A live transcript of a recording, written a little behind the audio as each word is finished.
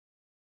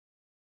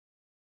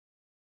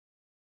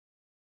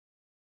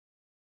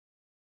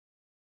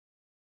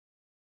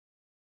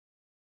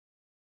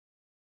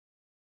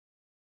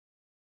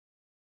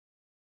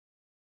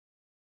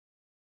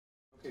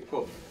Okay,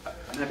 cool.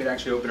 I'm happy to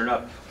actually open it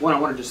up. One, I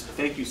want to just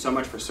thank you so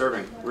much for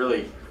serving.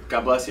 Really,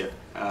 God bless you.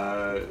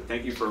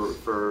 Thank you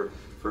for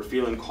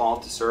feeling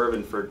called to serve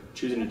and for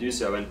choosing to do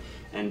so.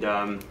 And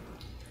I'm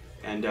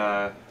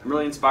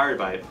really inspired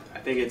by it. I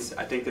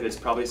think that it's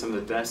probably some of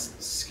the best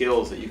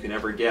skills that you can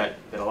ever get.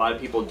 That a lot of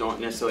people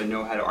don't necessarily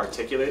know how to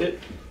articulate it.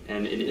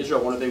 And in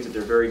Israel, one of the things that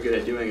they're very good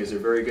at doing is they're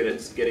very good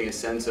at getting a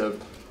sense of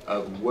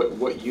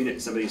what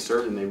unit somebody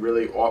served, and they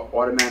really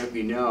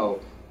automatically know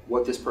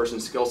what this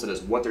person's skill set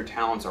is, what their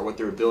talents are, what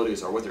their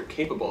abilities are, what they're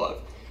capable of.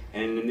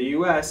 And in the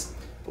US,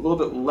 a little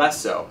bit less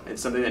so. It's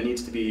something that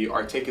needs to be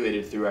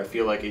articulated through, I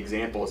feel like,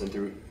 examples and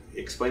through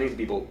explaining to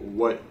people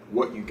what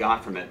you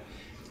got from it.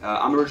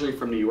 I'm originally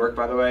from New York,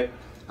 by the way.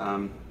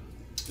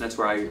 That's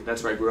where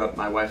I grew up.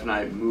 My wife and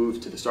I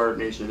moved to the Startup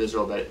Nation of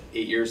Israel about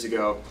 8 years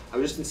ago. I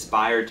was just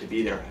inspired to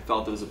be there. I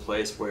felt it was a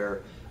place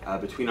where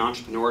between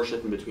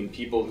entrepreneurship and between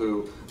people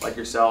who, like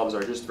yourselves,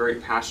 are just very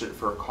passionate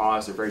for a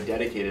cause, they're very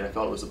dedicated, I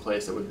felt it was a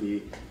place that would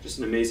be just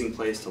an amazing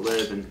place to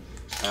live. And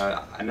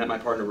I met my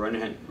partner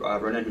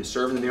Ronen, who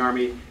served in the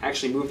Army. I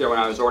actually moved there when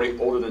I was already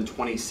older than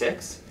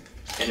 26.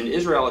 And in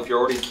Israel, if you're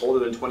already older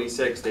than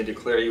 26, they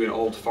declare you an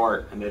old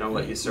fart and they don't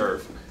let you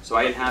serve. So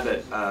I didn't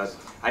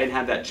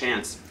have that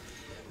chance.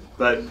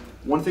 But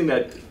one thing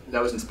that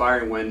was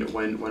inspiring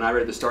when I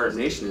read The Startup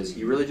Nation is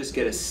you really just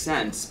get a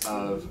sense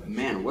of,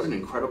 man, what an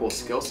incredible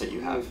skill set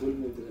you have.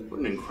 What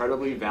an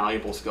incredibly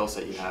valuable skill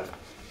set you have.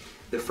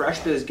 The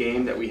FreshBiz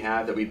game that we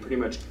have, that we pretty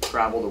much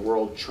travel the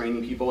world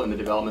training people in the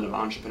development of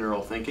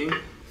entrepreneurial thinking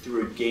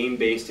through a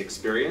game-based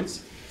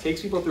experience,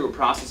 takes people through a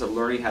process of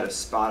learning how to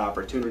spot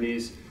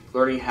opportunities,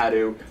 learning how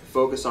to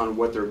focus on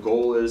what their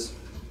goal is,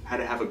 how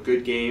to have a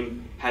good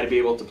game, how to be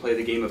able to play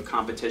the game of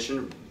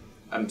competition.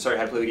 How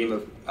to play the game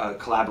of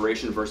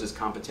collaboration versus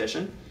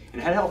competition,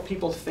 and how to help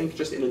people think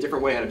just in a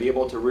different way, how to be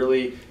able to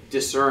really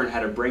discern how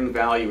to bring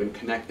value and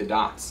connect the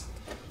dots.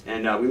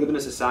 And we live in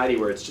a society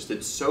where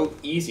it's so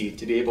easy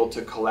to be able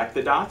to collect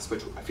the dots,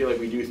 which I feel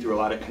like we do through a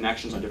lot of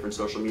connections on different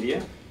social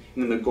media.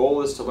 And then the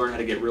goal is to learn how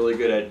to get really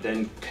good at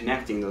then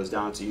connecting those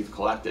dots that you've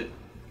collected.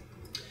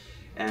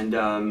 And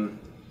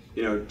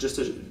just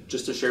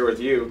to share with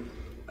you,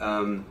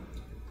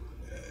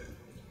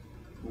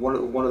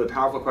 one of the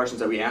powerful questions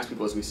that we ask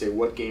people is we say,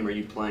 what game are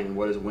you playing and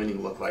what does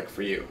winning look like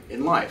for you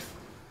in life?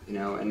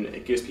 And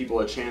it gives people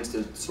a chance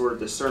to sort of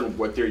discern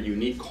what their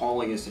unique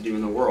calling is to do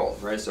in the world,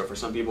 right? So for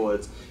some people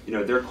it's,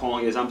 their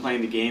calling is, I'm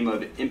playing the game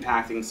of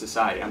impacting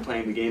society. I'm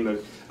playing the game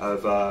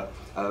of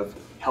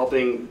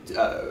helping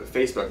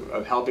Facebook,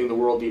 of helping the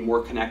world be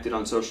more connected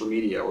on social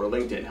media, or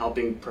LinkedIn,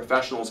 helping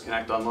professionals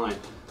connect online.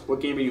 What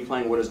game are you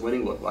playing? What does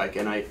winning look like?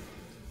 And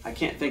I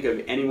can't think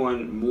of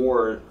anyone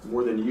more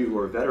than you who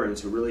are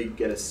veterans who really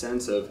get a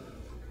sense of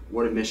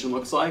what a mission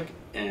looks like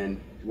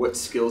and what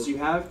skills you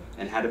have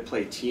and how to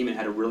play team and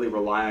how to really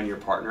rely on your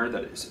partner,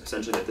 that is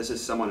essentially that this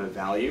is someone of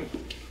value.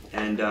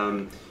 And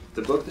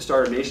the book, The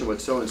Startup Nation,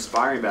 what's so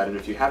inspiring about it, and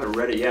if you haven't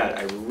read it yet,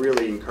 I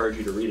really encourage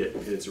you to read it,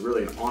 because it's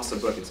really an awesome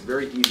book. It's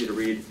very easy to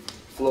read,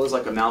 flows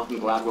like a Malcolm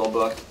Gladwell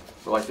book,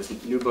 or like this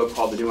new book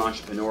called The New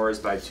Entrepreneurs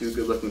by two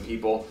good-looking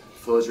people,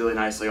 flows really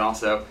nicely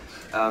also.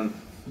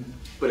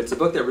 But it's a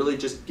book that really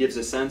just gives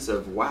a sense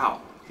of,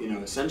 wow,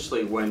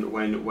 essentially when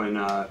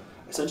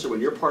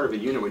you're part of a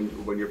unit,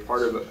 when you're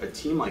part of a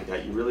team like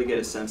that, you really get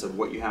a sense of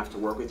what you have to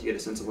work with. You get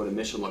a sense of what a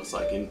mission looks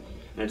like, and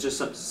it's just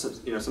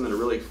something to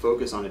really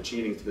focus on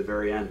achieving to the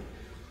very end.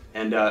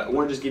 And I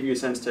want to just give you a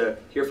sense to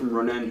hear from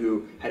Ronen,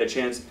 who had a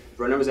chance.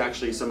 Ronen was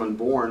actually someone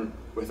born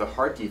with a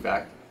heart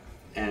defect,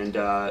 and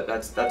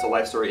that's a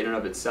life story in and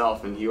of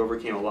itself. And he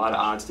overcame a lot of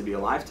odds to be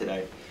alive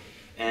today.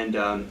 And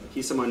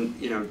he's someone,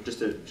 just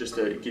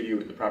to give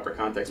you the proper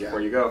context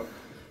before you go,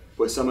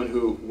 was someone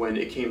who, when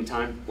it came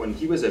time, when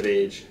he was of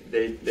age,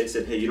 they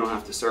said, hey, you don't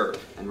have to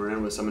serve. And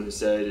Ronen was someone who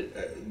said,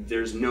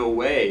 there's no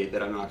way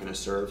that I'm not going to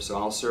serve, so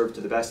I'll serve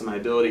to the best of my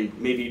ability,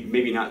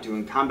 maybe not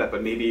doing combat,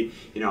 but maybe,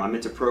 I'm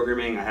into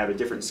programming, I have a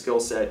different skill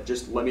set,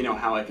 just let me know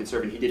how I could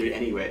serve, and he did it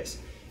anyways.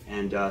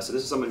 And so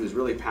this is someone who's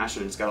really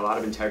passionate, he's got a lot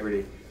of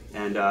integrity,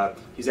 and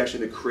he's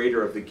actually the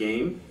creator of the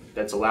game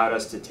that's allowed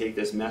us to take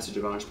this message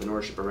of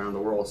entrepreneurship around the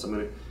world. So I'm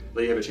going to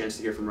let you have a chance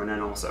to hear from Ronen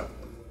also.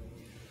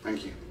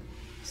 Thank you.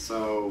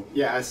 So,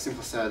 yeah, as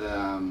Simcha said,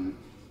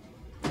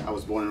 I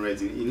was born and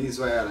raised in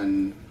Israel,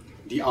 and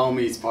the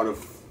army is part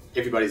of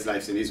everybody's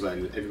lives in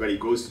Israel. Everybody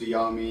goes to the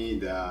army,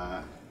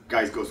 the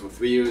guys go for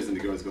 3 years and the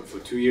girls go for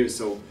 2 years.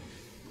 So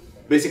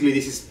basically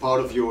this is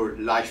part of your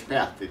life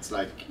path. It's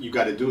like, you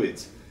got to do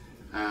it.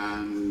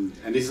 And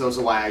this is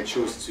also why I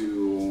chose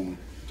to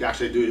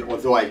actually do it,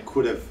 although I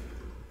could have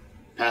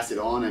pass it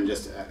on and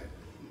just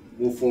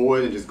move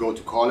forward and just go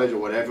to college or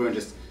whatever and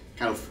just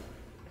kind of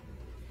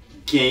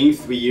gain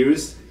 3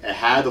 years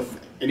ahead of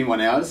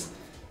anyone else.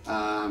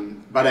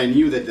 But I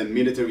knew that the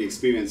military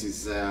experience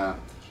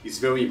is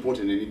very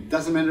important, and it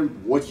doesn't matter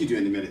what you do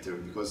in the military,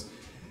 because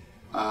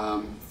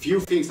few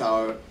things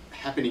are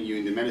happening you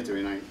in the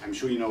military, and I'm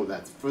sure you know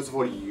that. First of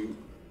all,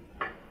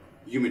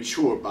 you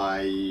mature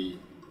by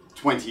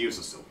 20 years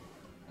or so.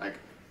 Like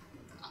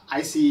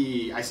I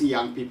see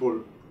young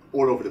people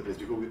all over the place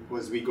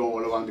because we go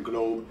all around the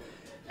globe.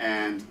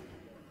 And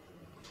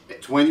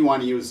at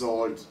 21 years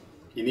old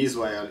in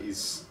Israel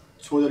is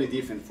totally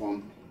different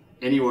from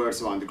anywhere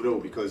else around the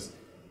globe, because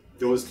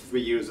those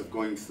 3 years of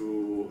going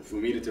through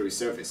military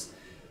service,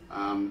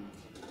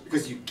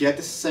 because you get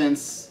a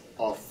sense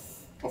of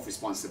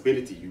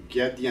responsibility, you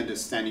get the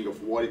understanding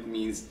of what it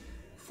means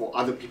for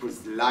other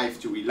people's life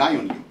to rely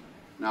on you.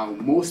 Now,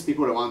 most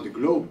people around the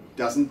globe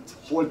doesn't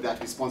hold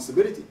that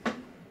responsibility.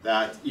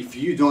 That if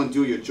you don't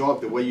do your job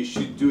the way you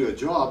should do your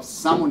job,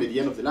 someone at the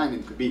end of the line,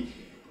 it could be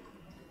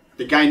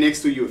the guy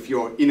next to you if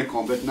you're in a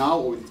combat now,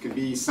 or it could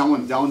be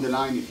someone down the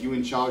line if you're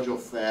in charge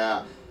of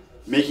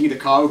making the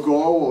car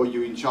go, or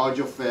you're in charge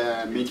of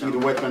making the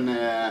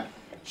weapon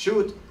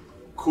shoot,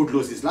 could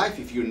lose his life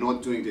if you're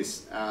not doing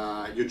this,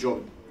 your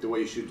job the way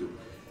you should do.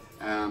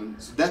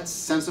 So that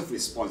sense of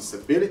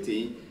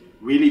responsibility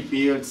really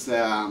builds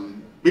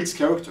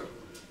character.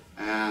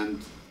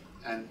 And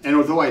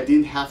although I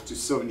didn't have to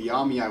serve in the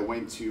army, I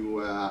went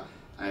to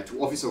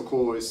officer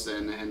course,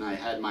 and I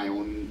had my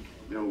own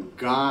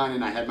gun,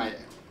 and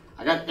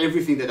I got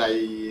everything that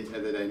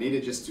I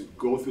needed just to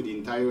go through the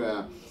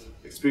entire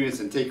experience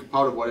and take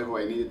part of whatever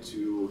I needed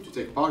to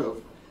take part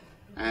of.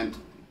 And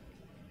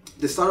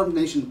the Startup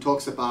Nation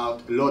talks a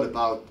lot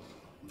about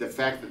the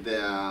fact that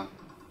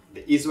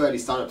the Israeli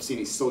startup scene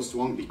is so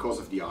strong because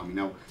of the army.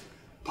 Now,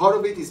 part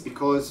of it is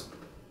because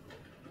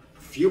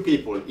few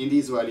people in the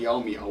Israeli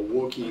army are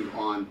working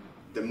on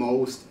the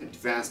most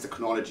advanced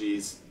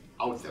technologies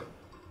out there.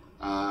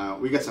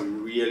 We got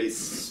some really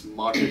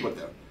smart people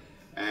there,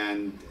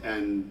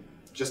 and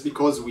just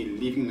because we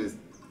live in a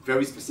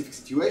very specific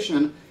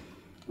situation,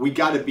 we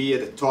gotta be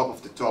at the top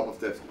of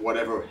the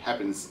whatever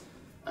happens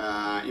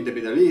in the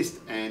Middle East,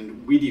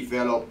 and we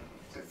develop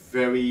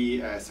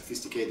very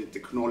sophisticated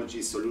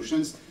technology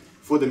solutions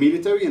for the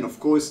military. And of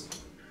course,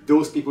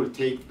 those people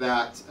take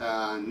that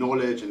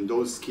knowledge and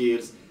those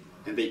skills,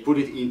 and they put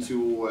it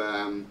into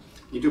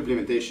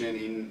implementation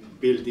in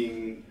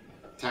building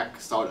tech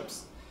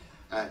startups.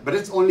 But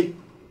it's only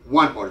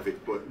one part of it,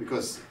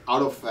 because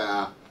out of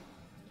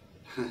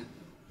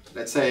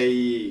let's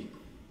say,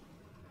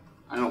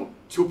 I don't know,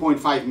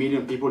 2.5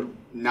 million people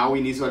now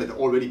in Israel that have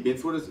already been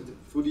through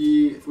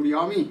the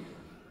army,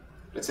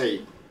 let's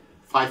say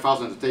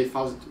 5,000 to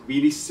 8,000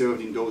 really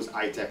served in those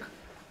high-tech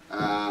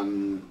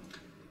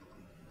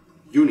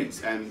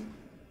units. And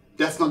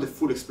that's not the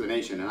full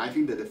explanation. And I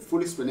think that the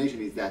full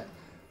explanation is that,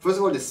 first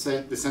of all, the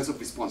sense of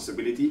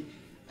responsibility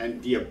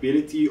and the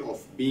ability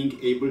of being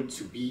able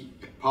to be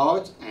a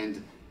part,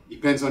 and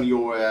depends on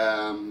your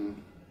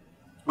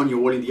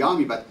role in the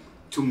army, but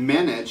to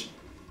manage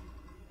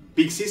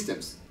big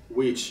systems,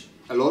 which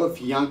a lot of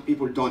young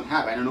people don't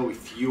have. I don't know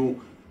if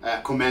you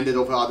commanded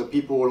over other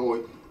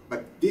people,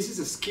 but this is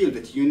a skill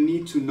that you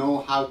need to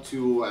know how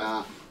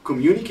to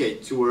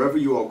communicate to wherever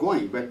you are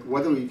going. But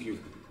whether if you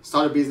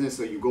start a business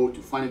or you go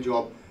to find a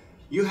job,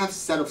 you have a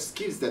set of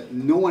skills that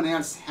no one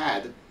else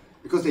had,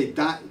 because they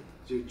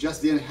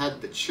just didn't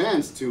have the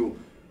chance to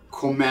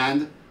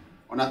command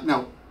or not.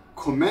 Now,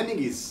 commanding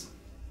is,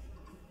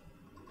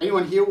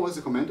 anyone here was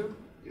a commander?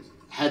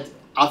 Had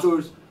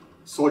other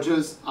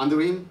soldiers under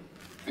him,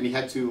 and he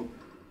had to,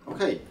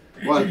 okay,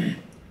 well,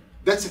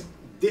 that's a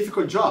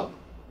difficult job,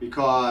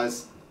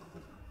 because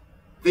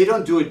they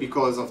don't do it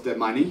because of the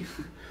money.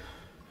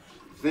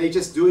 They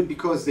just do it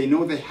because they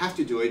know they have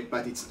to do it,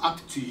 but it's up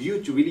to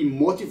you to really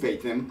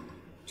motivate them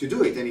to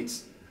do it. And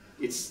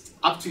it's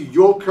up to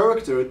your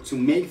character to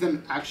make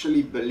them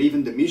actually believe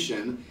in the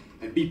mission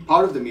and be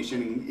part of the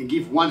mission and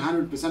give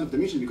 100% of the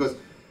mission, because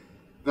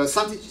there's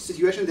some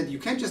situations that you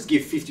can't just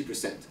give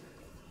 50%.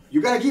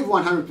 You gotta give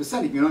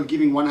 100%. If you're not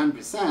giving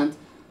 100%,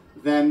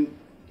 then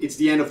it's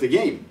the end of the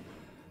game.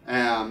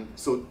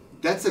 So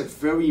that's a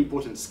very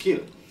important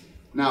skill.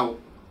 Now,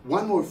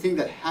 one more thing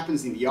that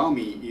happens in the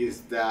army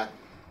is that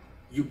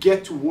you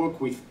get to work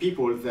with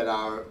people that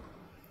are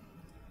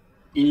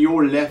in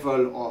your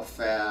level of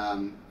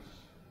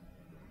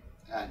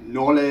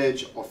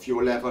knowledge, of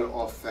your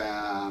level of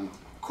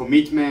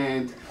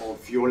commitment,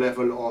 of your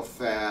level of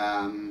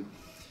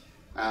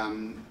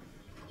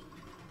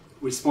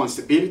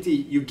responsibility.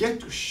 You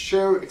get to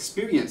share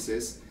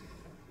experiences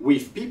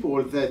with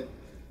people that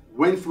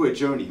went through a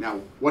journey.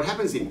 Now, what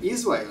happens in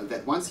Israel,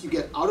 that once you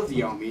get out of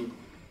the army,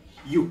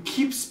 you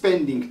keep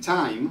spending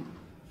time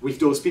with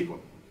those people.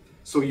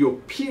 So your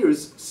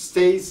peers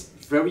stays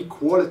very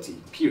quality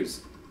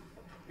peers,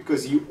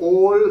 because you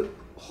all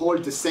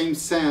hold the same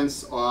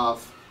sense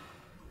of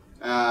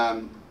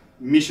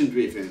mission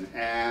driven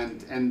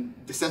and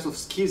the set of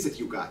skills that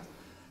you got.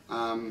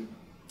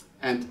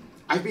 And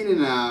I've been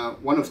in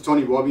one of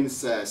Tony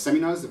Robbins'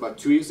 seminars about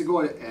 2 years ago,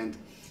 and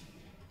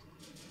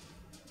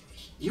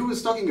he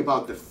was talking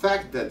about the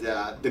fact that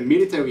the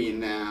military in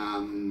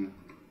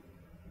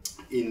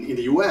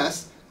the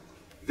US,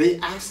 they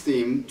asked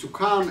him to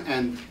come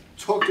and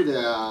talk to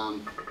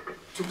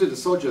the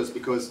soldiers,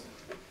 because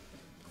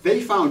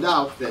they found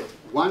out that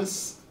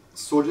once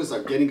soldiers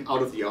are getting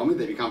out of the army,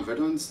 they become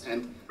veterans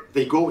and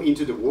they go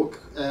into the work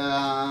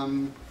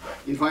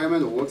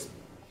environment or work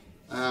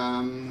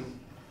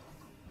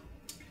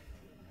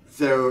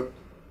the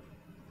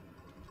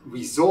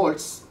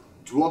results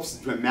drops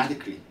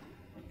dramatically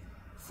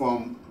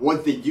from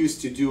what they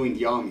used to do in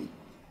the army.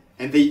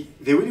 And they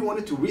really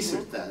wanted to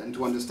research that and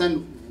to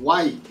understand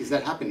why is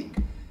that happening.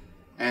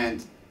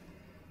 And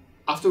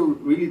after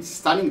really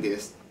studying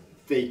this,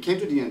 they came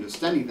to the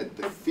understanding that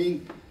the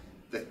thing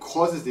that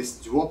causes this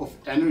drop of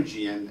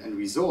energy and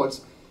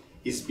results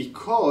is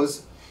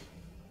because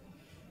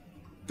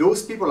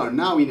those people are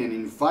now in an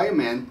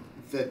environment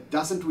that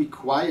doesn't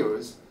require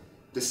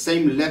the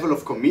same level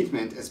of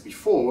commitment as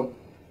before,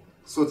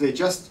 so they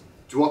just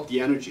drop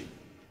the energy.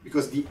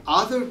 Because the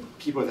other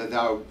people that they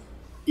are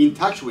in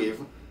touch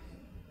with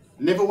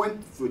never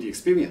went through the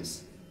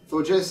experience.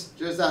 So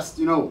just as,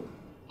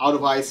 out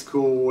of high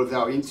school, they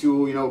are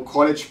into,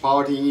 college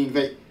partying,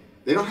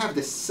 they don't have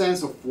the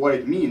sense of what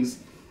it means.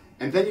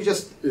 And then you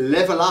just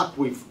level up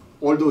with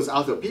all those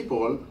other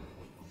people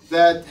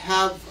that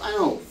have,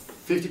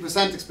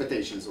 50%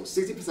 expectations or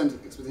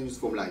 60% expectations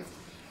from life.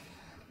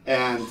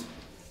 And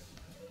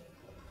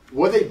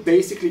what they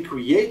basically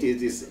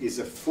created is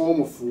a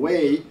form of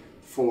way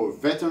for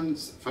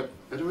veterans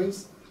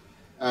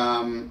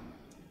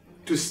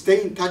to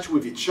stay in touch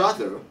with each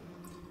other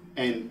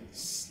and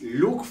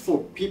look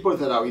for people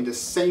that are in the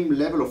same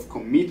level of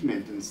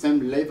commitment and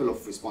same level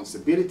of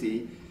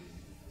responsibility,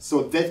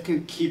 so that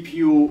can keep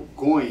you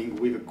going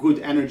with a good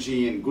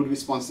energy and good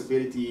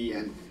responsibility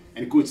and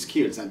good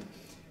skills. And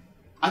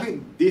I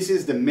think this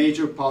is the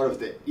major part of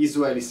the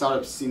Israeli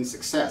startup scene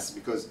success,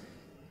 because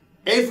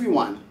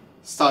everyone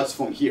starts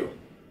from here.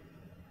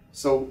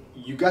 So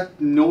you got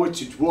nowhere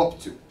to drop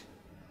to.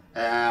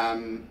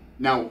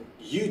 Now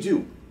you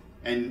do,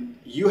 and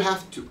you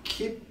have to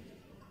keep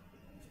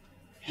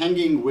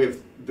hanging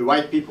with the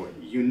right people.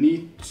 You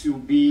need to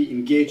be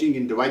engaging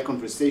in the right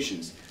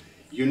conversations.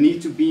 You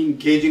need to be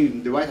engaging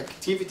in the right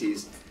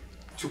activities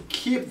to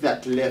keep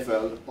that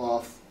level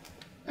of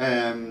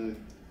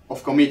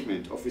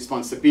commitment, of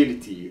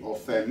responsibility,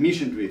 of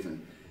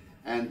mission-driven.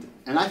 And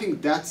I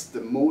think that's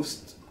the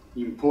most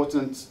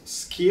important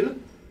skill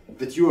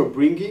that you are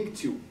bringing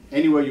to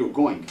anywhere you're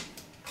going.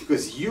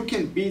 Because you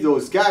can be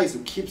those guys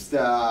who keeps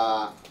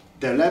the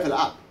level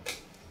up.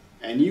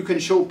 And you can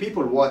show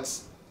people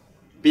what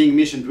being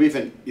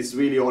mission-driven is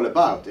really all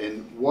about,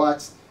 and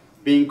what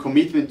being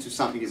commitment to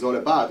something is all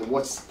about, and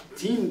what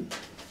team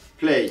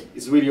play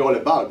is really all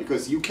about,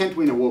 because you can't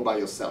win a war by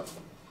yourself.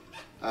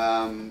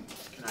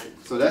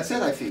 So that's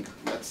it, I think.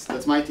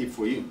 That's my tip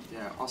for you.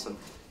 Yeah, awesome.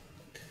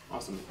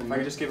 Awesome. If I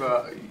could just give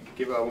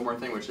one more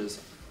thing, which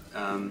is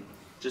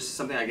just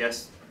something, I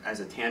guess, as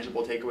a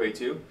tangible takeaway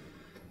too.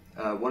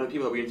 One of the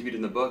people that we interviewed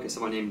in the book is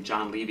someone named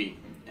John Levy.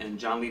 And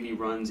John Levy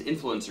runs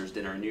Influencers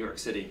Dinner in New York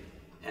City.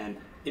 And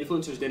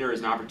Influencers Dinner is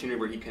an opportunity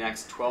where he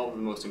connects 12 of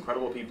the most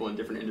incredible people in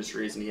different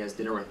industries, and he has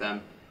dinner with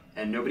them.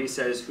 And nobody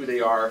says who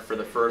they are for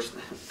the first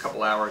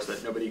couple hours,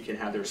 that nobody can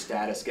have their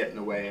status get in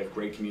the way of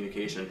great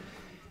communication.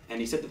 And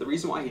he said that the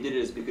reason why he did it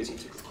is because he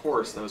took a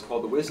course that was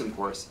called the Wisdom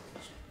Course.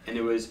 And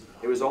it was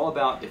all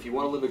about, if you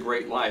want to live a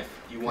great life,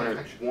 you want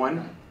to,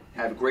 one,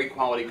 have great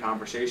quality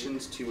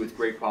conversations, two, with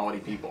great quality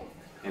people.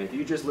 And if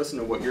you just listen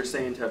to what you're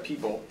saying to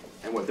people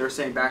and what they're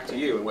saying back to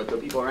you and what the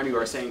people around you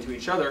are saying to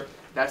each other,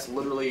 that's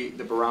literally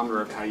the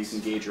barometer of how you can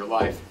gauge your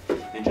life.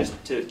 And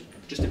just to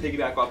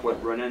piggyback off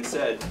what Ronen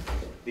said,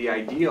 the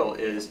ideal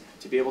is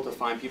to be able to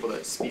find people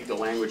that speak the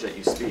language that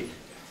you speak.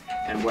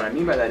 And what I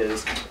mean by that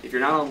is, if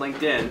you're not on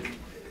LinkedIn,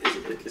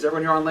 is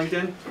everyone here on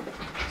LinkedIn?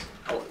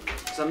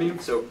 Some of you?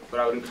 So what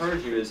I would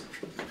encourage you is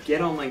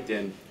get on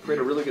LinkedIn, create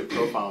a really good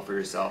profile for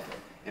yourself,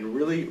 and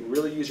really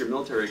use your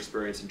military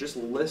experience and just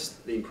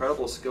list the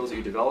incredible skills that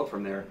you develop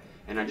from there.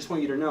 And I just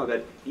want you to know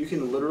that you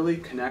can literally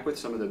connect with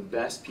some of the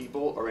best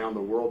people around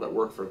the world that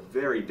work for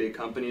very big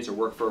companies or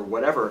work for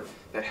whatever,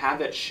 that have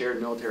that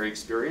shared military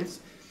experience.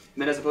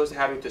 And then, as opposed to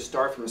having to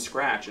start from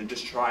scratch and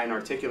just try and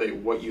articulate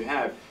what you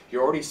have,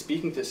 you're already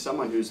speaking to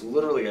someone who's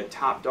literally a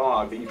top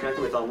dog that you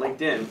connected with on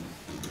LinkedIn,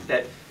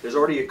 that there's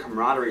already a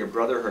camaraderie, a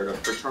brotherhood, a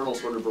fraternal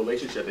sort of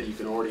relationship that you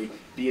can already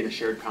be in a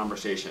shared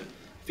conversation.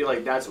 I feel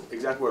like that's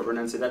exactly what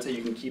Ronen said. That's how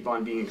you can keep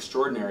on being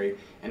extraordinary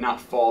and not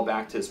fall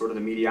back to sort of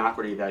the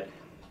mediocrity that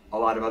a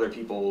lot of other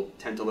people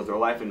tend to live their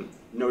life in.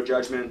 No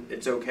judgment,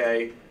 it's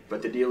okay,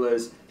 but the deal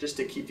is just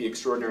to keep the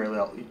extraordinary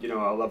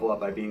level up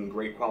by being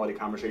great quality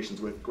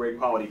conversations with great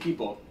quality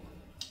people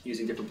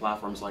using different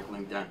platforms like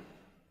LinkedIn.